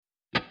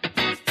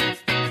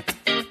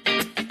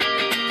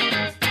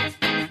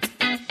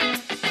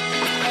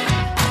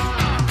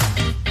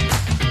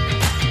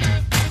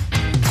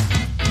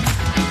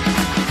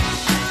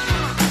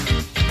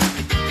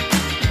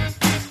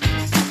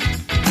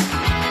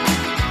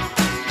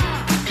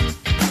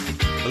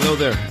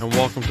Hello there, and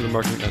welcome to the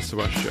Marketing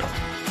SOS Show.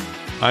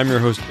 I'm your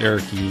host,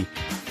 Eric Yee.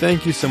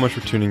 Thank you so much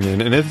for tuning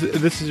in. And if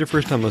this is your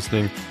first time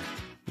listening,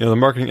 the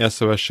Marketing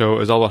SOS Show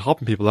is all about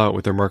helping people out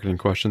with their marketing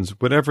questions,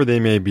 whatever they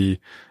may be,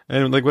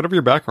 and whatever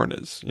your background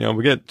is.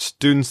 We get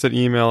students that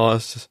email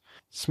us,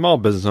 small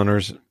business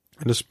owners,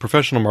 and just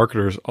professional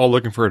marketers all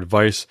looking for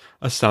advice,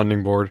 a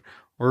sounding board,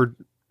 or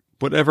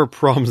whatever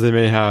problems they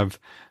may have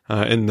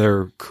in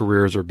their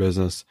careers or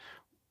business.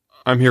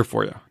 I'm here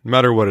for you, no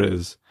matter what it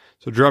is.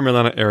 So drop me a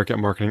line at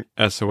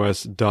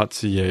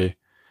eric@marketingsos.ca, and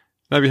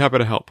I'd be happy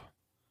to help.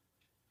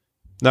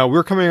 Now,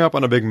 we're coming up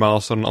on a big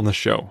milestone on the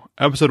show.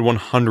 Episode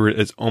 100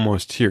 is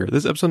almost here. This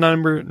is episode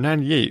number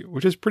 98,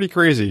 which is pretty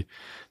crazy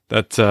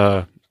that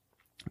done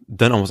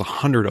almost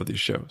 100 of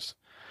these shows.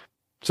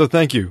 So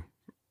thank you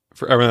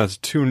for everyone that's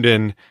tuned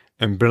in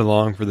and been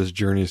along for this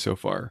journey so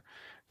far.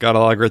 Got a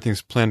lot of great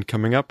things planned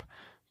coming up,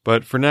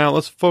 but for now,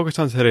 let's focus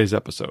on today's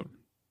episode.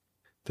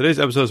 Today's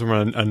episode is from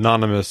an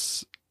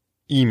anonymous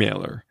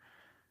emailer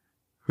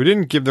who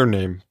didn't give their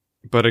name,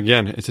 but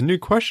again, it's a new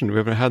question we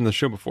haven't had in the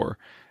show before.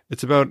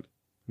 It's about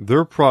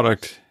their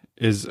product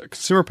is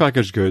consumer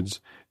packaged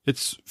goods.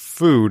 It's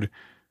food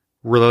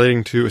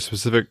relating to a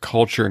specific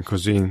culture and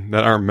cuisine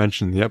that aren't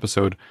mentioned in the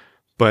episode,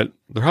 but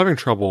they're having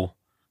trouble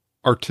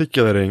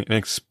articulating and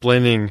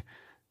explaining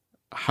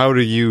how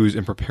to use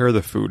and prepare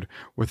the food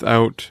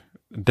without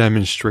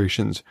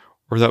demonstrations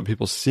or without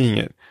people seeing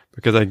it.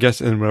 Because I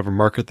guess in whatever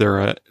market they're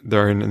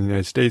in the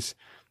United States,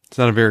 it's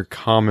not a very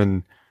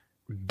common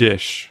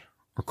dish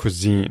or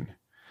cuisine.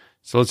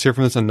 So let's hear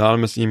from this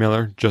anonymous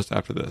emailer just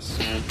after this.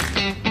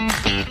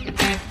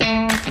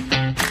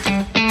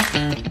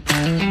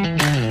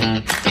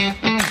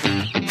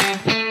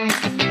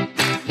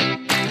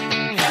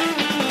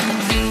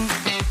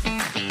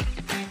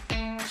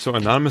 So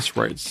Anonymous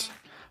writes,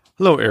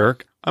 "Hello,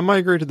 Eric. I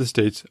migrated to the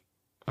States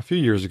a few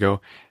years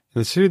ago,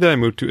 and the city that I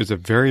moved to is a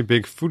very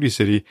big foodie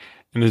city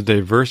and is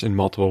diverse in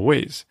multiple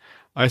ways.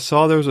 I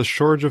saw there was a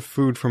shortage of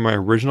food from my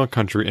original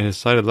country and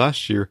decided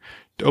last year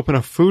to open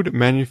a food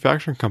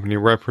manufacturing company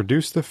where I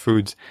produce the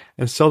foods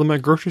and sell them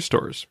at grocery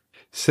stores.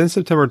 Since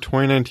September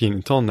 2019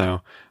 until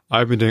now,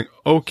 I've been doing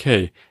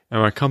okay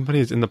and my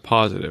company is in the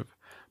positive.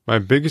 My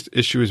biggest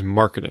issue is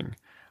marketing.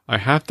 I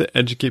have to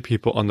educate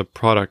people on the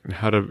product and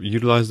how to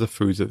utilize the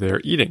foods that they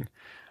are eating.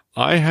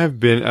 I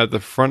have been at the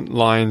front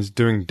lines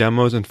doing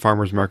demos and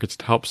farmers markets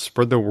to help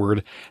spread the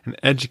word and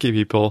educate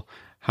people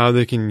how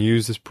they can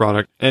use this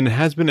product, and it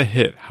has been a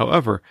hit.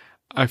 However,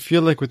 I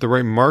feel like with the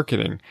right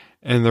marketing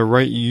and the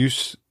right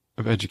use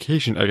of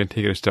education, I can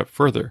take it a step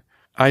further.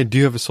 I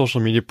do have a social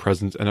media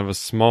presence and have a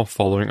small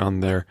following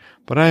on there,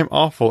 but I am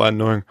awful at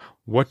knowing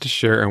what to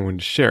share and when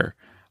to share.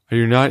 I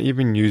do not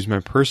even use my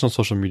personal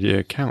social media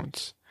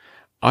accounts.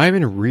 I've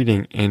been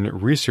reading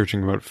and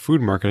researching about food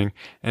marketing,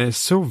 and it's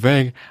so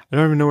vague, I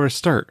don't even know where to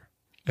start.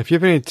 If you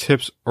have any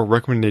tips or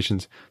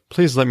recommendations,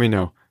 please let me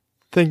know.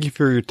 Thank you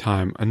for your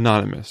time,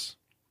 Anonymous."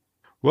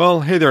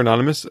 Well, hey there,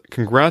 Anonymous.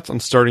 Congrats on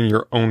starting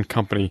your own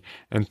company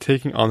and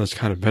taking on this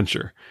kind of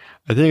venture.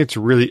 I think it's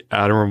really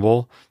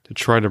admirable to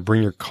try to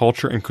bring your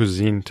culture and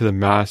cuisine to the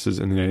masses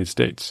in the United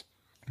States.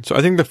 So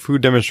I think the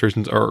food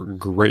demonstrations are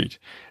great.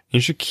 You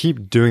should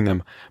keep doing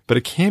them, but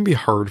it can be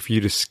hard for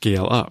you to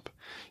scale up.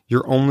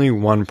 You're only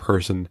one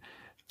person,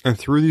 and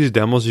through these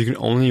demos, you can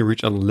only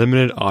reach a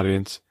limited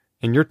audience,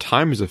 and your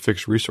time is a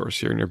fixed resource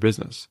here in your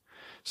business.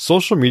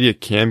 Social media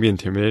can be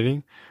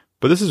intimidating,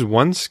 but this is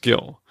one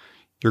skill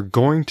you're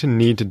going to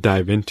need to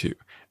dive into,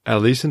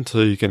 at least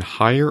until you can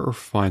hire or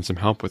find some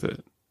help with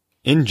it.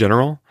 In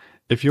general,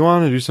 if you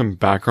want to do some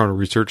background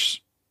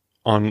research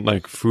on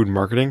food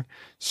marketing,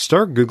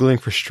 start Googling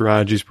for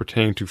strategies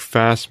pertaining to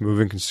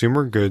fast-moving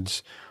consumer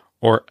goods,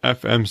 or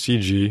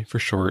FMCG for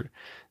short.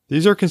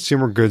 These are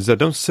consumer goods that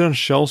don't sit on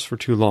shelves for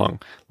too long,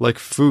 like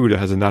food that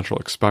has a natural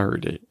expiry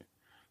date.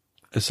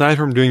 Aside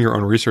from doing your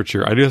own research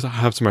here, I do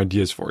have some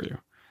ideas for you.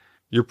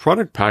 Your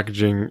product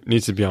packaging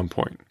needs to be on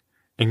point.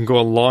 It can go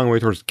a long way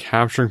towards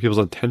capturing people's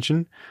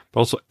attention, but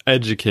also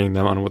educating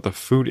them on what the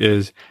food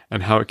is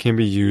and how it can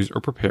be used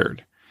or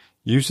prepared.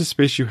 Use the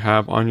space you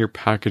have on your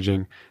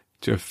packaging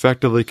to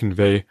effectively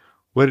convey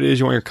what it is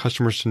you want your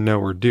customers to know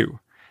or do.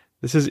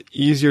 This is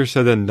easier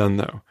said than done,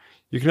 though.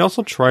 You can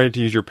also try to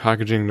use your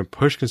packaging to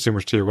push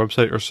consumers to your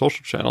website or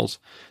social channels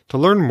to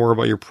learn more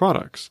about your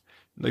products.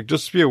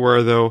 Just be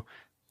aware, though,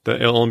 that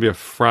it'll only be a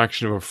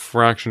fraction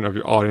of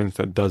your audience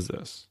that does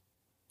this.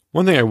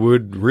 One thing I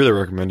would really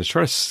recommend is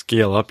try to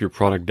scale up your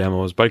product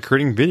demos by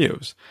creating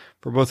videos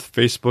for both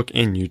Facebook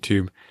and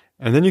YouTube,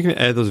 and then you can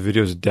edit those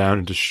videos down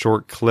into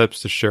short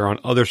clips to share on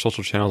other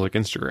social channels like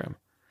Instagram.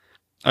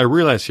 I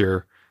realize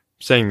here,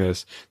 saying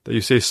this, that you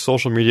say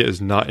social media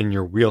is not in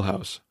your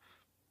wheelhouse.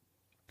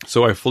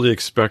 So I fully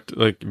expect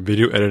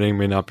video editing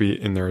may not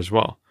be in there as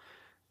well.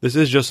 This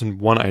is just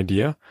one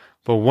idea,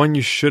 but one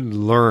you should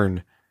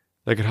learn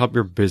that could help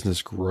your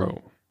business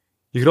grow.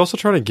 You could also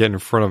try to get in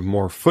front of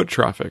more foot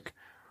traffic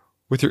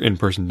with your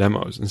in-person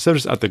demos. Instead of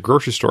just at the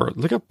grocery store,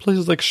 look at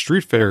places like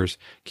street fairs,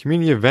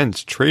 community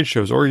events, trade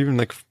shows, or even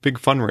big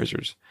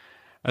fundraisers.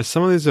 At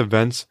some of these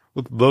events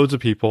with loads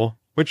of people,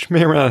 which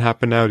may or may not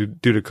happen now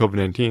due to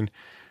COVID-19,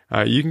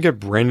 you can get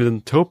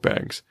branded tote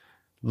bags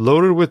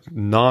loaded with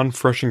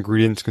non-fresh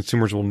ingredients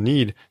consumers will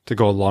need to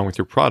go along with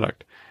your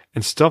product,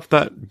 and stuff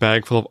that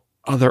bag full of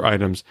other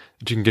items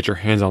that you can get your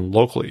hands on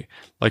locally,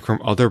 like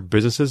from other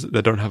businesses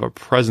that don't have a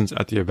presence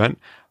at the event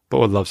but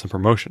would love some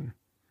promotion.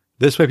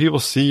 This way people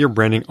see your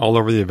branding all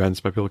over the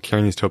events by people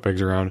carrying these tote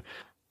bags around,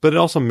 but it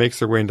also makes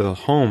their way into the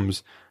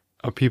homes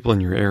of people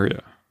in your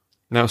area.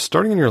 Now,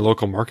 starting in your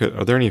local market,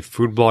 are there any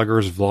food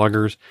bloggers,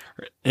 vloggers,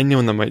 or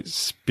anyone that might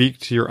speak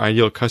to your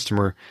ideal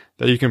customer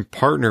that you can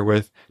partner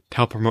with to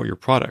help promote your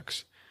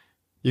products?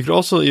 You could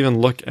also even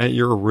look at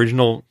your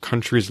original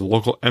country's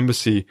local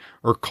embassy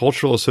or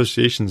cultural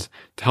associations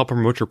to help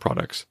promote your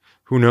products.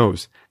 Who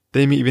knows?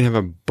 They may even have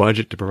a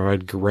budget to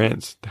provide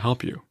grants to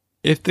help you.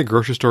 If the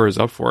grocery store is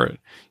up for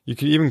it, you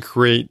could even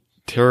create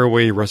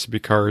tearaway recipe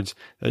cards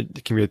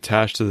that can be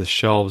attached to the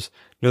shelves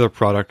near the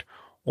product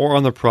or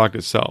on the product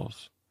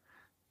itself.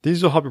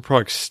 These will help your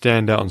product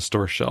stand out on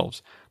store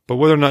shelves, but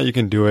whether or not you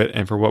can do it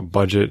and for what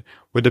budget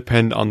would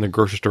depend on the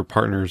grocery store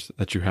partners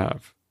that you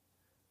have.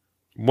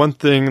 One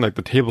thing, like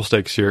the table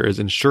stakes here, is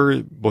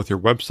ensure both your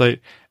website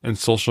and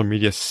social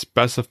media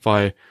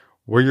specify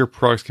where your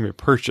products can be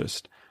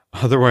purchased.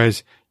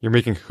 Otherwise, you're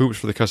making hoops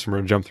for the customer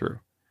to jump through.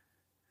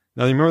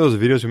 Now, you remember those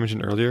videos we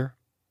mentioned earlier?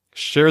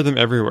 Share them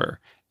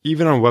everywhere,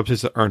 even on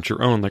websites that aren't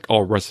your own, like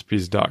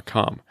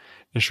allrecipes.com.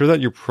 Ensure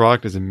that your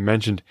product is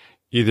mentioned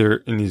either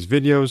in these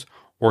videos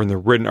or in the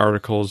written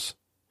articles,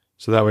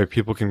 so that way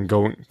people can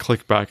go and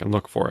click back and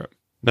look for it.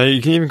 Now,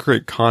 you can even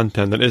create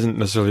content that isn't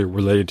necessarily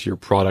related to your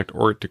product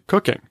or to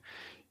cooking.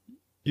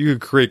 You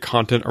could create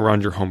content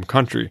around your home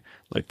country,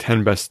 like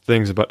 10 best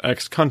things about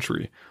X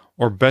country,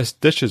 or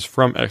best dishes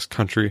from X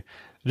country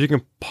that you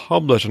can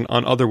publish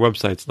on other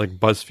websites like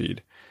BuzzFeed,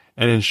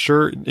 and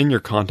ensure in your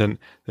content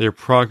that your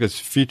product is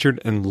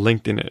featured and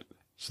linked in it.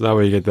 So that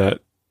way you get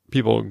that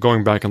people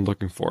going back and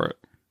looking for it.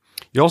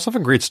 You also have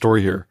a great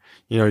story here.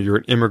 You're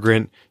an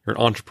immigrant, you're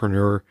an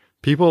entrepreneur.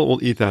 People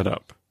will eat that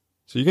up.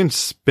 So you can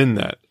spin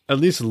that, at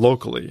least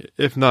locally,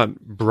 if not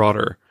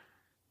broader.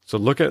 So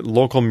look at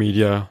local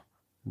media,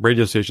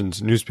 radio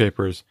stations,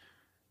 newspapers,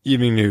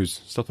 evening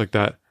news, stuff like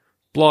that,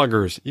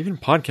 bloggers, even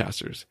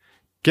podcasters.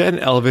 Get an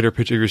elevator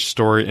pitch of your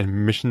story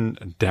and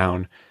mission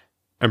down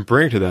and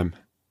bring it to them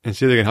and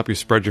see if they can help you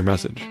spread your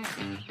message.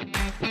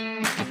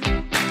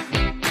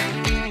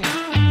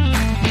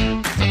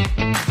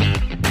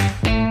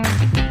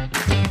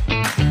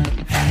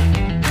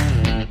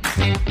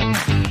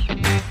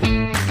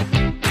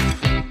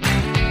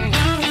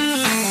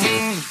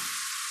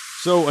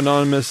 So,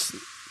 Anonymous,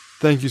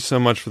 thank you so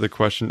much for the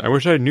question. I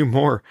wish I knew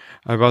more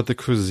about the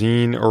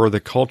cuisine or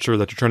the culture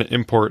that you're trying to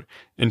import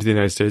into the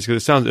United States,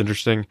 because it sounds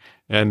interesting.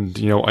 And,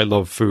 I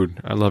love food.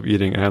 I love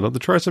eating, and I'd love to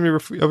try some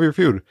of your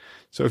food.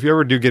 So if you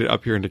ever do get it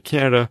up here into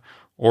Canada,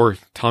 or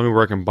tell me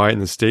where I can buy it in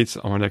the States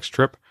on my next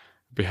trip,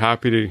 I'd be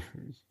happy to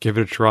give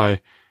it a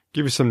try.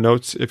 Give you some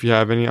notes if you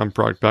have any on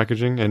product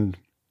packaging. And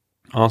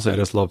honestly, I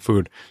just love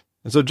food.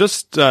 And so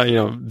just,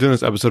 doing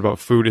this episode about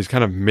food is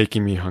kind of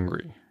making me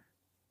hungry.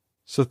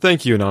 So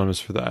thank you, Anonymous,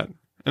 for that.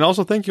 And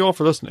also thank you all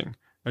for listening.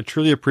 I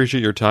truly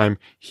appreciate your time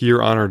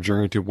here on our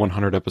journey to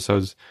 100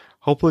 episodes.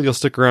 Hopefully you'll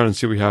stick around and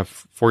see what we have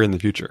for you in the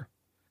future.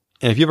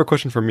 And if you have a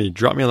question for me,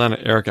 drop me a line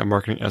at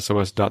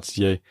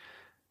eric@marketingsos.ca.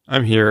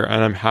 I'm here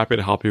and I'm happy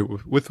to help you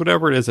with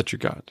whatever it is that you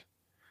got.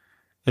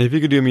 And if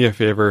you could do me a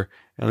favor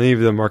and leave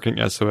the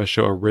Marketing SOS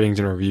show a ratings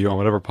and review on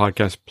whatever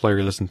podcast player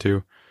you listen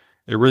to,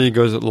 it really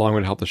goes a long way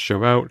to help the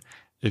show out.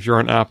 If you're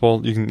on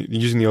Apple, you can,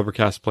 using the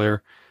Overcast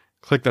player,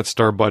 click that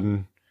star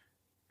button.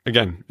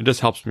 Again, it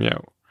just helps me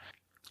out.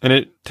 And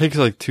it takes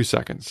like 2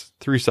 seconds,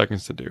 3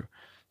 seconds to do.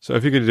 So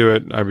if you could do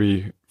it, I'd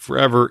be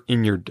forever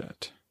in your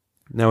debt.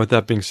 Now, with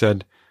that being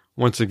said,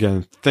 once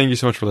again, thank you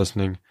so much for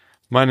listening.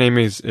 My name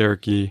is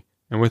Eric E.,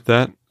 and with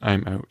that,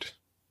 I'm out.